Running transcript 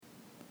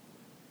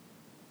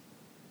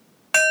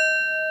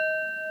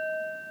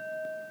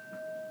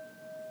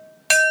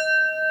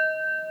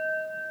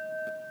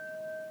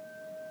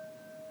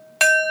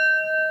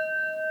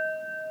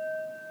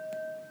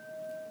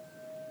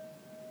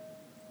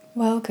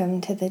Welcome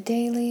to the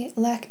daily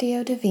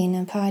Lectio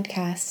Divina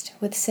podcast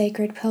with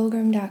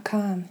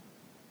sacredpilgrim.com.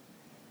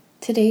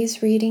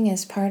 Today's reading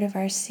is part of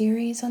our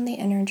series on the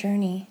inner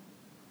journey.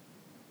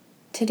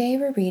 Today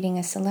we're reading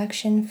a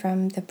selection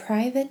from the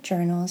private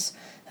journals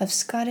of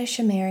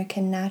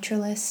Scottish-American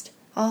naturalist,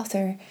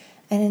 author,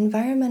 and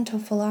environmental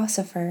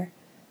philosopher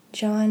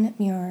John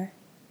Muir.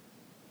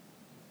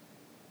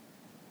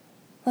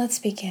 Let's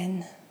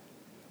begin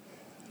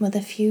with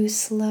a few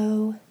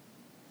slow,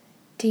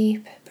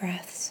 deep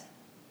breaths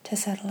to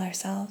settle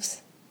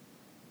ourselves.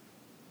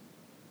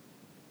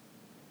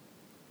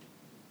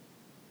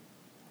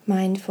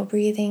 Mindful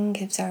breathing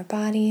gives our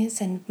bodies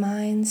and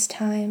minds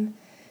time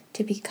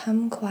to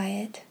become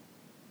quiet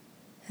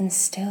and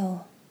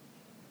still,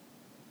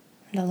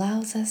 and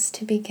allows us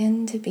to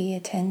begin to be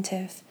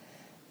attentive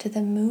to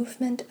the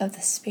movement of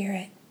the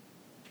Spirit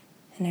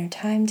in our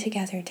time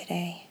together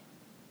today.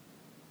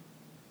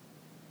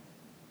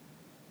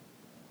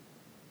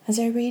 As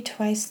I read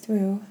twice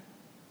through,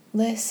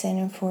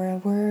 listen for a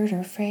word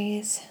or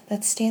phrase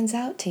that stands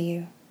out to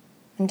you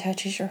and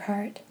touches your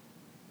heart.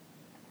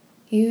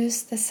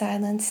 Use the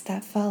silence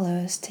that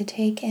follows to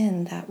take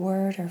in that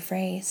word or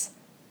phrase.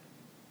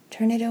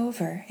 Turn it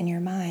over in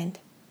your mind.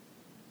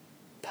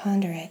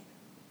 Ponder it.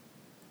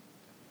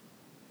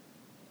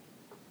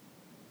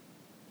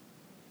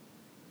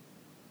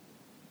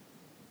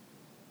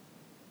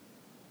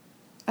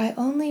 I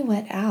only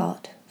went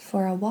out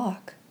for a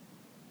walk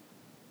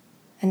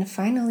and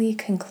finally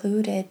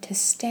concluded to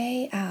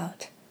stay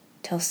out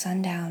till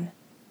sundown.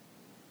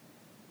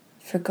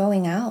 For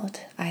going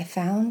out, I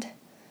found,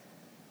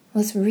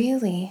 was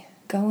really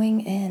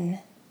going in.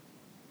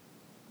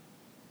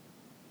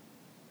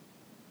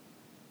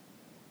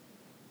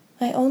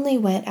 I only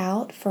went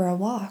out for a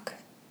walk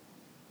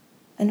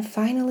and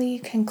finally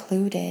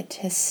concluded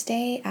to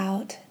stay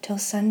out till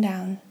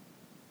sundown.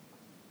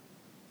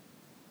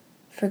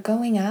 For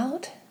going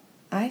out,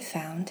 I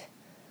found,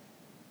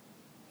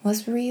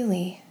 was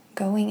really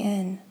going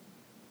in.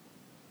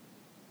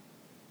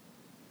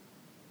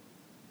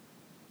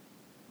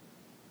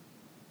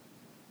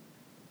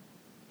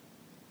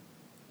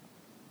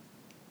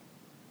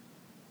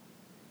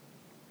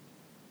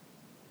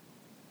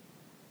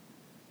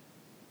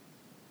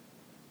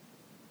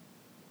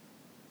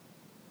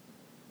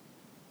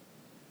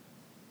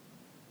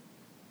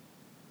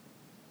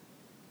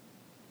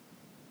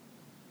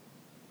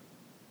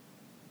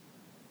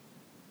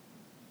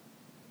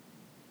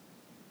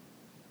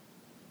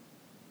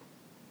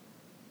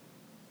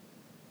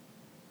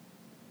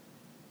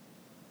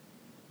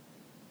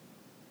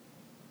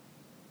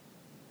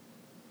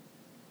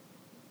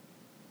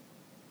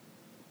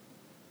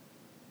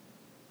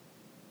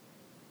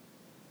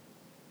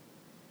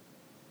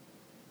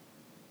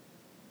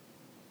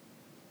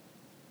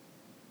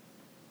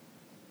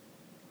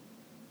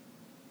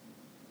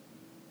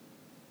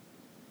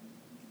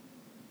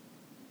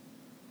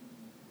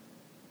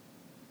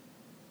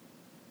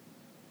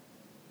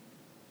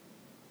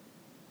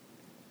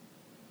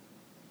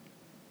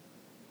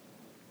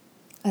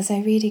 As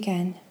I read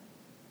again,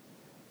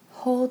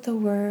 hold the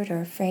word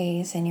or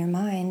phrase in your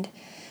mind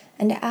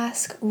and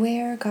ask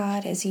where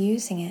God is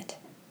using it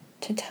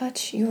to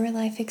touch your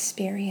life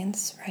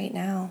experience right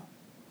now.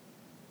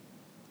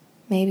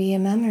 Maybe a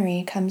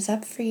memory comes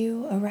up for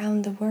you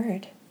around the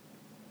word.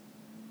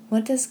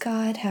 What does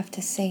God have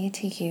to say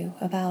to you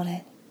about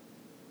it?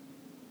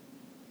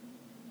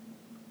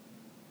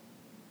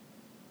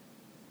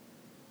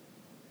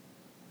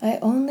 I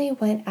only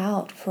went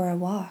out for a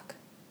walk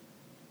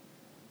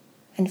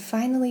and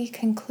finally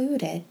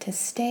concluded to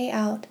stay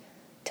out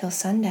till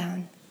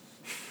sundown.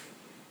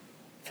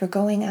 For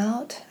going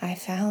out, I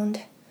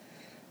found,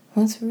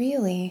 was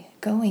really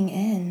going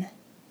in.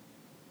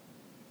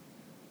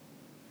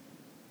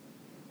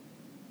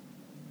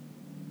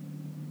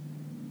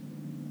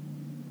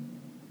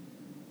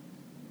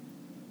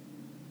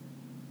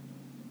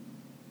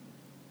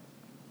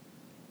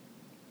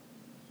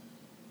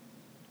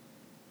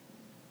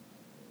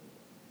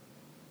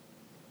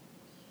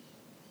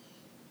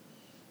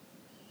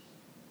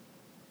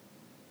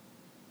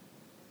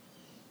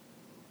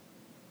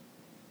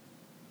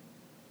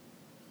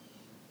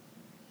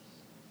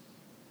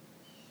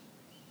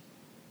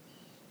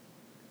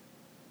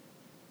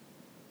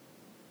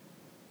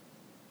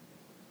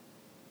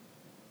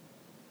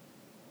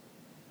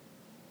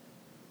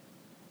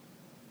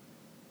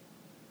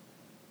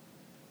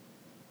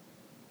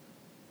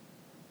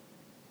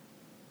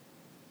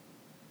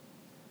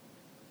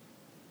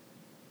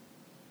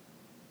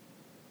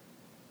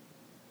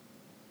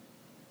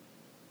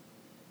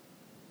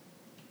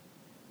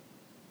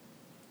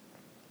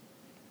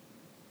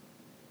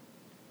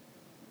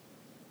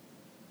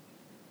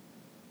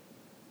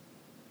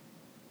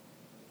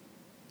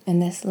 In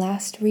this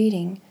last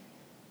reading,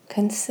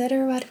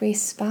 consider what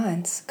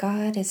response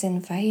God is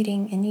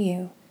inviting in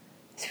you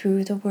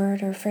through the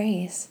word or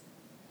phrase.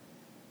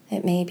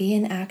 It may be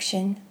an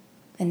action,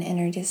 an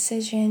inner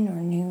decision or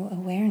new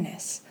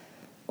awareness,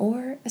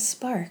 or a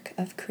spark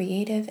of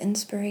creative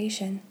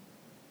inspiration.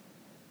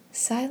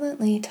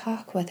 silently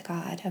talk with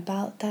God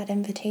about that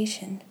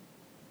invitation.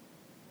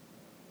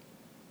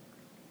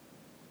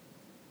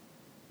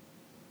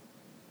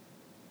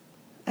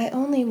 I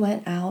only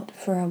went out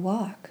for a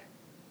walk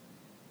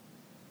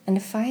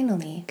and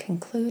finally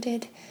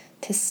concluded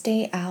to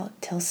stay out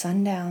till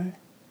sundown.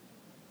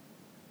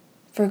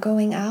 For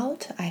going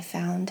out, I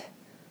found,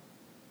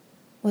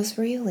 was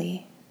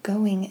really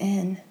going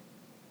in.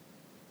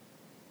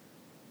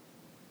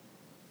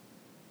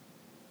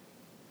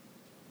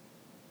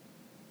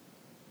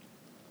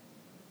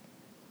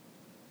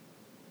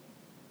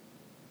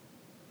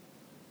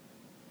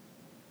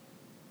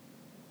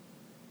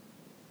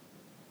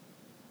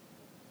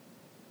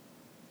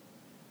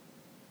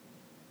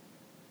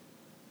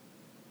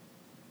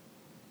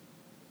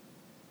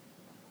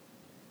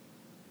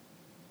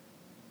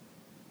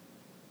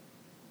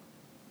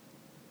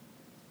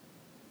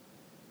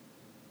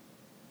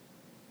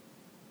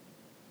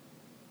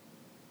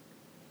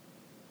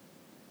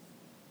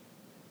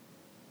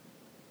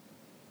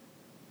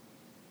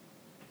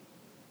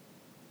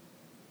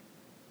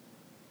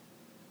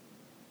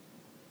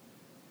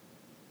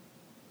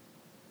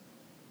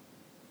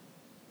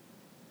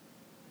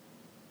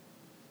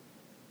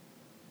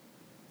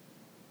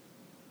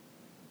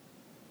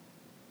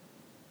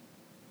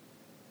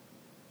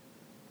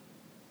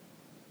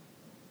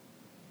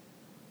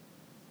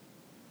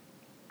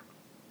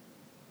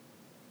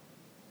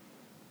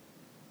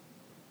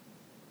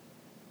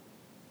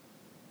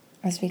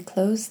 As we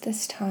close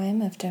this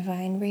time of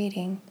divine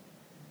reading,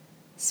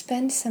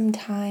 spend some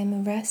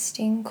time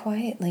resting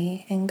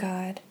quietly in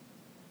God.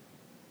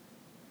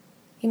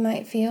 You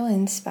might feel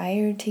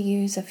inspired to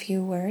use a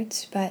few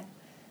words, but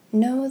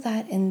know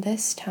that in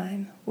this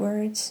time,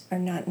 words are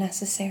not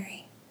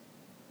necessary.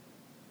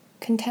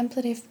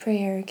 Contemplative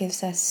prayer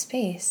gives us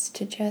space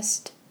to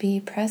just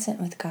be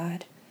present with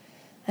God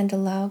and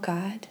allow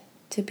God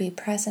to be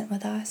present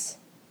with us.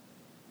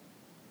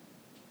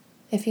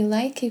 If you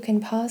like, you can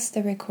pause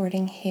the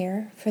recording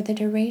here for the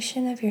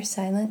duration of your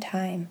silent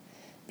time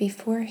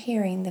before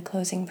hearing the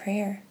closing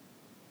prayer.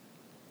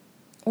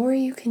 Or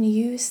you can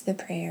use the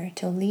prayer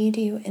to lead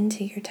you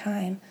into your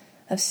time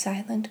of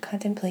silent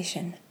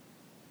contemplation.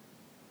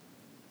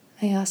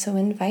 I also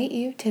invite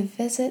you to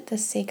visit the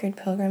Sacred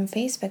Pilgrim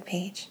Facebook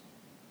page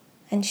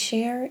and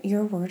share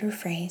your word or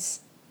phrase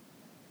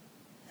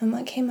and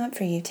what came up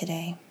for you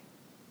today.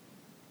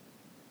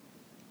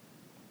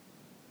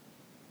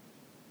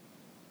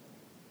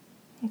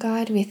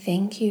 God, we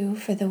thank you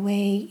for the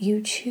way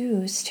you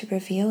choose to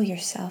reveal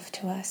yourself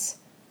to us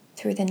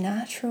through the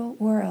natural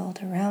world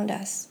around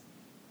us.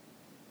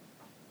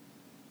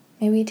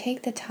 May we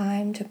take the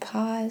time to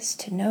pause,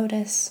 to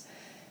notice,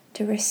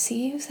 to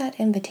receive that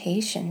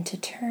invitation to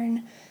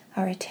turn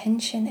our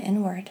attention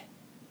inward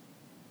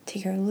to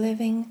your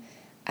living,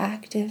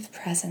 active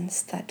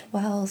presence that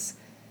dwells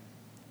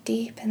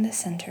deep in the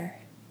center.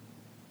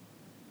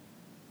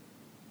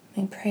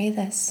 We pray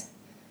this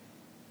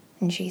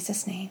in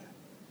Jesus' name.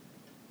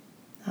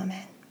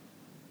 Amen.